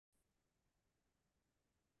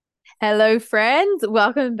Hello, friends.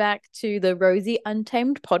 Welcome back to the Rosie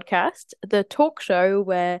Untamed podcast, the talk show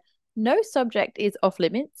where no subject is off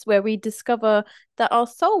limits, where we discover that our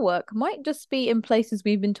soul work might just be in places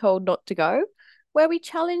we've been told not to go, where we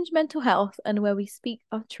challenge mental health, and where we speak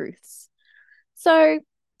our truths. So,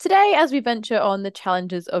 today, as we venture on the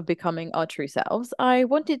challenges of becoming our true selves, I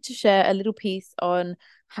wanted to share a little piece on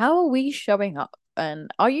how are we showing up? And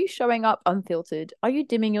are you showing up unfiltered? Are you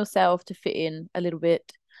dimming yourself to fit in a little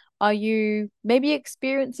bit? Are you maybe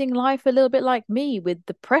experiencing life a little bit like me with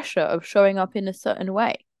the pressure of showing up in a certain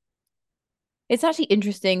way? It's actually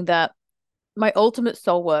interesting that my ultimate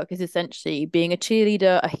soul work is essentially being a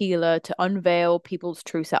cheerleader, a healer to unveil people's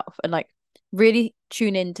true self and like really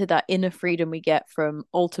tune into that inner freedom we get from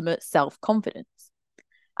ultimate self confidence.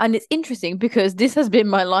 And it's interesting because this has been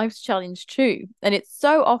my life's challenge too. And it's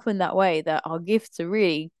so often that way that our gifts are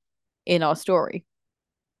really in our story.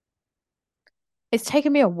 It's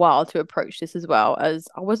taken me a while to approach this as well, as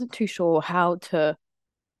I wasn't too sure how to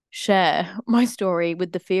share my story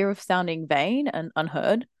with the fear of sounding vain and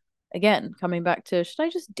unheard. Again, coming back to should I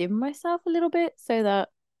just dim myself a little bit so that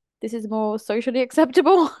this is more socially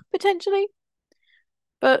acceptable, potentially?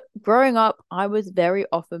 But growing up, I was very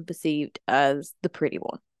often perceived as the pretty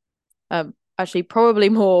one. Actually, probably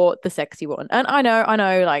more the sexy one. And I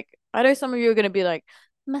know some of you are going to be like,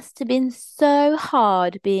 must have been so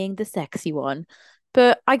hard being the sexy one.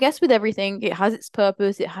 But I guess with everything, it has its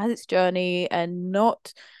purpose, it has its journey, and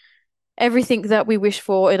not everything that we wish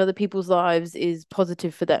for in other people's lives is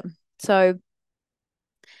positive for them. So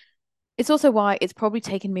it's also why it's probably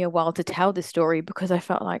taken me a while to tell this story because I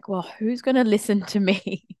felt like, well, who's going to listen to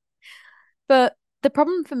me? But the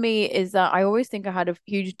problem for me is that I always think I had a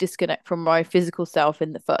huge disconnect from my physical self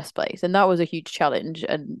in the first place. And that was a huge challenge.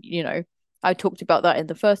 And, I talked about that in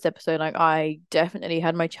the first episode. Like, I definitely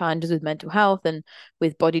had my challenges with mental health and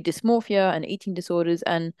with body dysmorphia and eating disorders.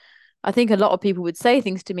 And I think a lot of people would say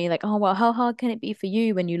things to me like, oh, well, how hard can it be for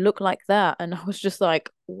you when you look like that? And I was just like,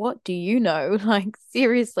 what do you know? Like,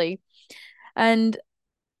 seriously. And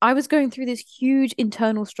I was going through this huge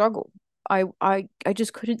internal struggle. I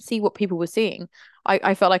just couldn't see what people were seeing.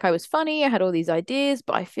 I felt like I was funny, I had all these ideas,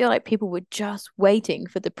 but I feel like people were just waiting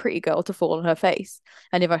for the pretty girl to fall on her face.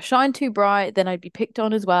 And if I shined too bright, then I'd be picked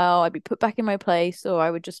on as well. I'd be put back in my place, or I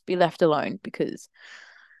would just be left alone because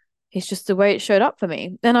it's just the way it showed up for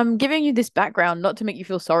me. And I'm giving you this background not to make you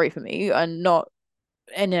feel sorry for me and not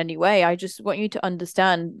in any way. I just want you to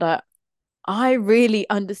understand that I really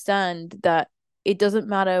understand that it doesn't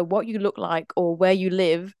matter what you look like or where you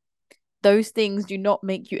live, those things do not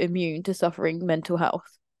make you immune to suffering mental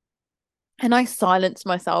health. And I silenced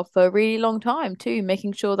myself for a really long time too,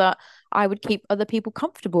 making sure that I would keep other people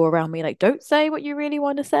comfortable around me. Like, don't say what you really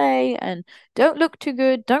want to say, and don't look too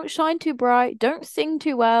good, don't shine too bright, don't sing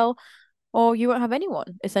too well, or you won't have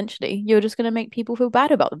anyone, essentially. You're just going to make people feel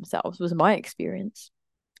bad about themselves, was my experience.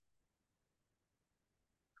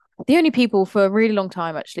 The only people for a really long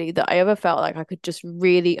time actually that I ever felt like I could just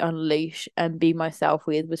really unleash and be myself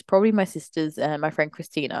with was probably my sisters and my friend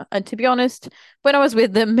Christina. And to be honest, when I was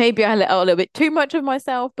with them, maybe I let out a little bit too much of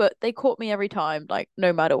myself, but they caught me every time, like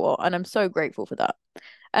no matter what. And I'm so grateful for that.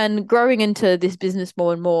 And growing into this business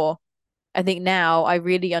more and more, I think now I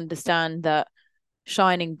really understand that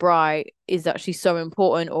shining bright is actually so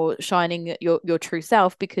important, or shining your true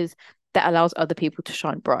self, because that allows other people to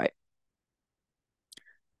shine bright.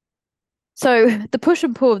 So the push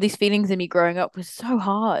and pull of these feelings in me growing up was so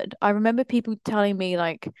hard. I remember people telling me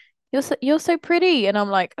like, "You're so pretty," and I'm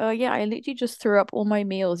like, "Oh yeah, I literally just threw up all my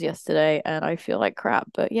meals yesterday, and I feel like crap."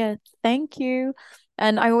 But yeah, thank you.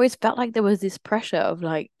 And I always felt like there was this pressure of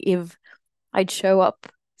like, if I'd show up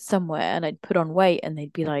somewhere and I'd put on weight and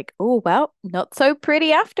they'd be like, "Oh, well, not so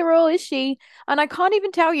pretty after all, is she?" And I can't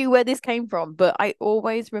even tell you where this came from, but I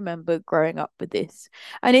always remember growing up with this.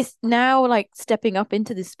 And it's now like stepping up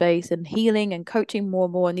into this space and healing and coaching more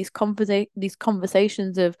and more, and these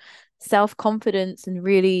conversations of self-confidence and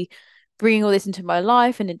really bringing all this into my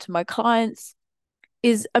life and into my clients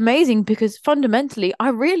is amazing because fundamentally I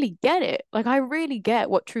really get it. Like, I really get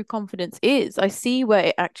what true confidence is. I see where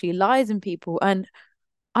it actually lies in people, and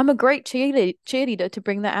I'm a great cheerleader to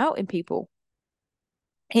bring that out in people.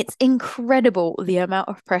 It's incredible the amount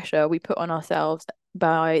of pressure we put on ourselves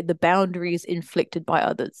by the boundaries inflicted by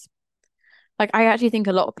others. Like, I actually think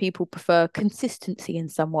a lot of people prefer consistency in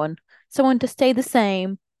someone to stay the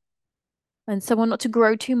same, and someone not to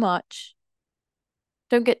grow too much.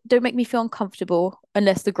 Don't make me feel uncomfortable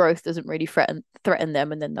unless the growth doesn't really threaten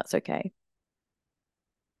them, and then that's okay.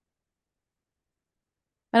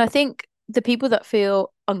 And I think the people that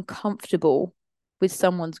feel uncomfortable with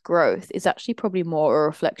someone's growth is actually probably more a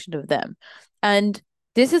reflection of them. And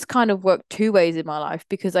this has kind of worked two ways in my life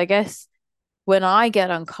because I guess when I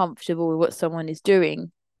get uncomfortable with what someone is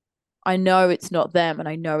doing, I know it's not them and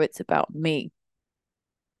I know it's about me.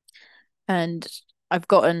 And I've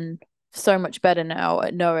gotten so much better now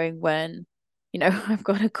at knowing when, I've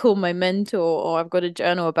got to call my mentor or I've got to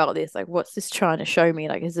journal about this. Like, what's this trying to show me?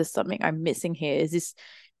 Like, is this something I'm missing here? Is this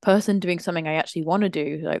person doing something I actually want to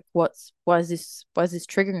do? Like, why is this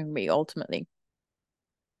triggering me ultimately?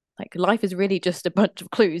 Like, life is really just a bunch of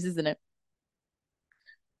clues, isn't it?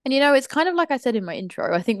 And it's kind of like I said in my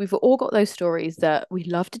intro. I think we've all got those stories that we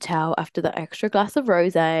love to tell after the extra glass of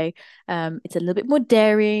rosé. It's a little bit more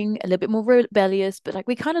daring, a little bit more rebellious, but like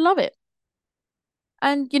we kind of love it.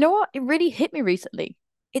 And you know what? It really hit me recently.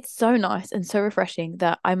 It's so nice and so refreshing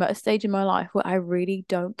that I'm at a stage in my life where I really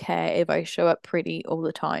don't care if I show up pretty all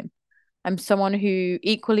the time. I'm someone who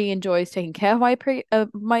equally enjoys taking care of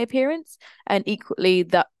my appearance, and equally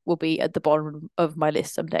that will be at the bottom of my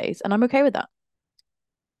list some days, and I'm okay with that.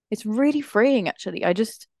 It's really freeing, actually.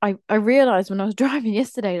 I realized when I was driving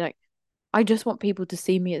yesterday, like I just want people to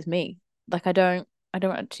see me as me. Like I don't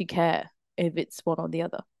actually care if it's one or the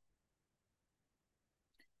other.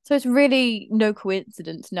 So it's really no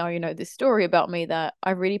coincidence now you know this story about me that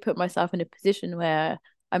I really put myself in a position where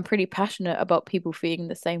I'm pretty passionate about people feeling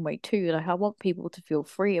the same way too. Like I want people to feel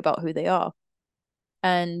free about who they are.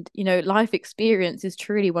 And, life experience is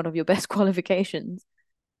truly one of your best qualifications.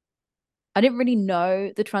 I didn't really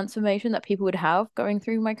know the transformation that people would have going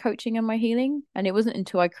through my coaching and my healing. And it wasn't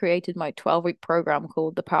until I created my 12-week program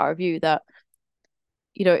called The Power of You that,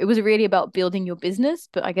 it was really about building your business.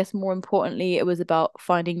 But I guess more importantly, it was about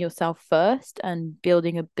finding yourself first and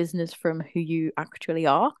building a business from who you actually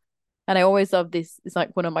are. And I always love this. It's like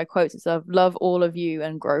one of my quotes. It's love all of you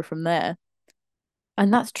and grow from there.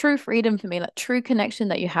 And that's true freedom for me, like true connection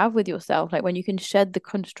that you have with yourself. Like when you can shed the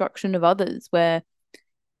construction of others, where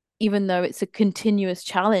even though it's a continuous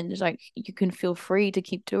challenge, like you can feel free to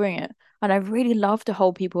keep doing it. And I really love to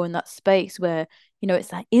hold people in that space where, it's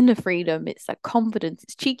that inner freedom, it's that confidence,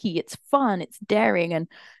 it's cheeky, it's fun, it's daring, and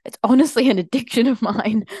it's honestly an addiction of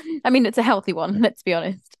mine. I mean, it's a healthy one, let's be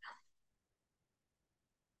honest.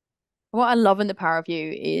 What I love in the Power of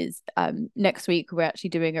You is next week we're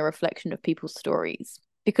actually doing a reflection of people's stories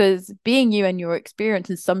because being you and your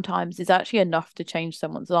experiences sometimes is actually enough to change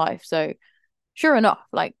someone's life. So sure enough,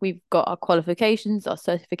 like we've got our qualifications, our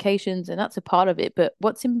certifications, and that's a part of it. But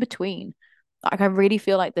what's in between? Like I really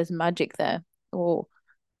feel like there's magic there, or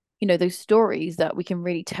those stories that we can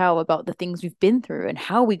really tell about the things we've been through and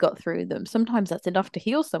how we got through them. Sometimes that's enough to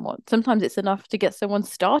heal someone. Sometimes it's enough to get someone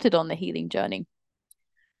started on the healing journey.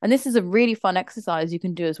 And this is a really fun exercise you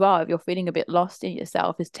can do as well if you're feeling a bit lost in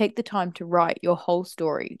yourself, is take the time to write your whole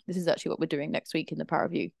story. This is actually what we're doing next week in the Power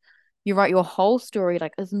of You. You write your whole story,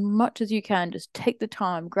 like as much as you can. Just take the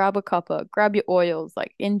time, grab a cuppa, grab your oils,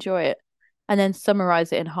 like enjoy it, and then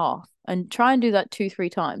summarize it in half. And try and do that 2, 3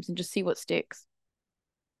 times and just see what sticks.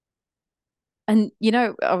 And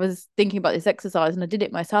I was thinking about this exercise and I did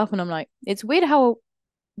it myself, and I'm like, it's weird how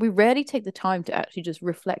we rarely take the time to actually just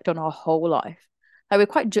reflect on our whole life. Like we're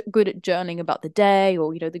quite good at journaling about the day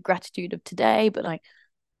or the gratitude of today, but like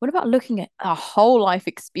what about looking at our whole life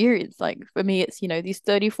experience? Like for me, it's these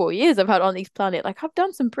 34 years I've had on this planet. Like I've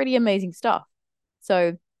done some pretty amazing stuff.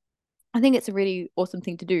 So I think it's a really awesome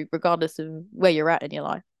thing to do, regardless of where you're at in your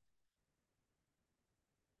life.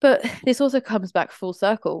 But this also comes back full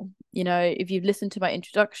circle. If you've listened to my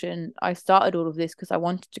introduction, I started all of this because I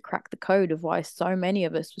wanted to crack the code of why so many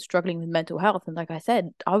of us were struggling with mental health. And like I said,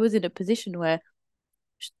 I was in a position where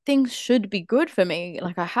things should be good for me.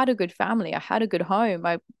 Like I had a good family, I had a good home,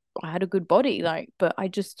 I had a good body, like, but I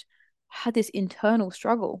just had this internal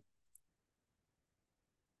struggle.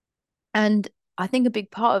 And I think a big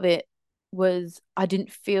part of it was I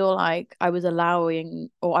didn't feel like I was allowing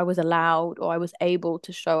or I was allowed or I was able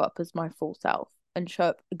to show up as my full self and show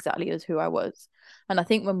up exactly as who I was. And I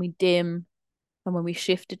think when we dim and when we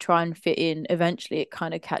shift to try and fit in, eventually it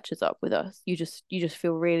kind of catches up with us. You just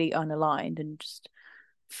feel really unaligned and just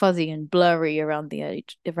fuzzy and blurry around the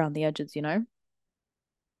edges.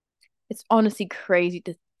 It's honestly crazy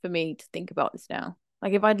for me to think about this now.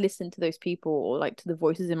 Like if I'd listened to those people or like to the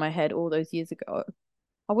voices in my head all those years ago,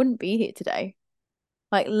 I wouldn't be here today.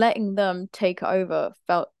 Like letting them take over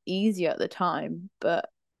felt easier at the time, but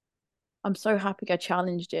I'm so happy I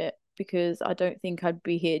challenged it because I don't think I'd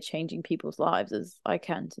be here changing people's lives as I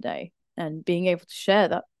can today. And being able to share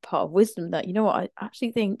that part of wisdom that, what, I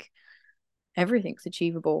actually think everything's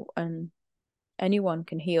achievable and anyone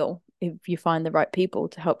can heal if you find the right people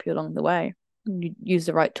to help you along the way. You use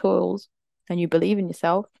the right tools and you believe in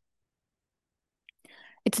yourself,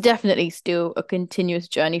 it's definitely still a continuous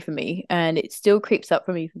journey for me, and it still creeps up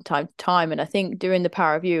for me from time to time. And I think doing the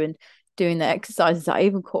Power of You and doing the exercises, I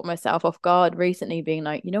even caught myself off guard recently being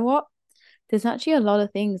like, you know what? There's actually a lot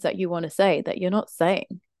of things that you want to say that you're not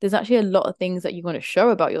saying. There's actually a lot of things that you want to show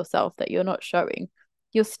about yourself that you're not showing.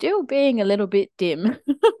 You're still being a little bit dim.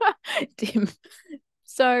 Dim.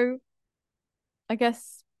 So I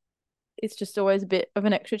guess it's just always a bit of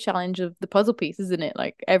an extra challenge of the puzzle piece, isn't it?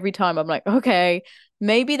 Like every time I'm like, okay,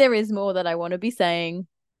 maybe there is more that I want to be saying.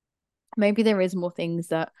 Maybe there is more things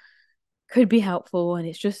that could be helpful. And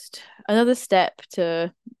it's just another step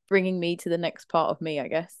to bringing me to the next part of me, I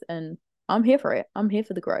guess. And I'm here for it. I'm here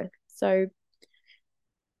for the growth. So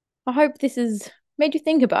I hope this has made you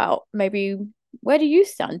think about maybe where do you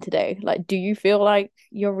stand today? Like, do you feel like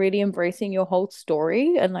you're really embracing your whole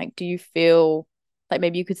story? And like, do you feel like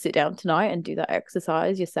maybe you could sit down tonight and do that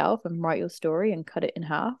exercise yourself and write your story and cut it in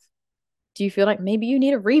half? Do you feel like maybe you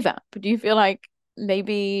need a revamp? Do you feel like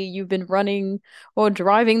maybe you've been running or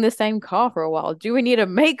driving the same car for a while? Do we need a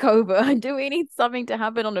makeover? Do we need something to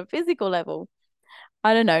happen on a physical level?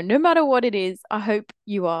 I don't know. No matter what it is, I hope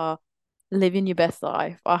you are living your best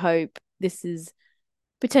life. I hope this has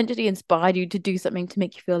potentially inspired you to do something to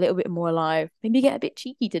make you feel a little bit more alive. Maybe get a bit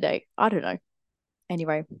cheeky today. I don't know.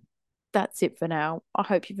 Anyway, that's it for now. I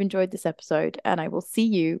hope you've enjoyed this episode, and I will see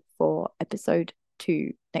you for episode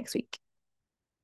 2 next week.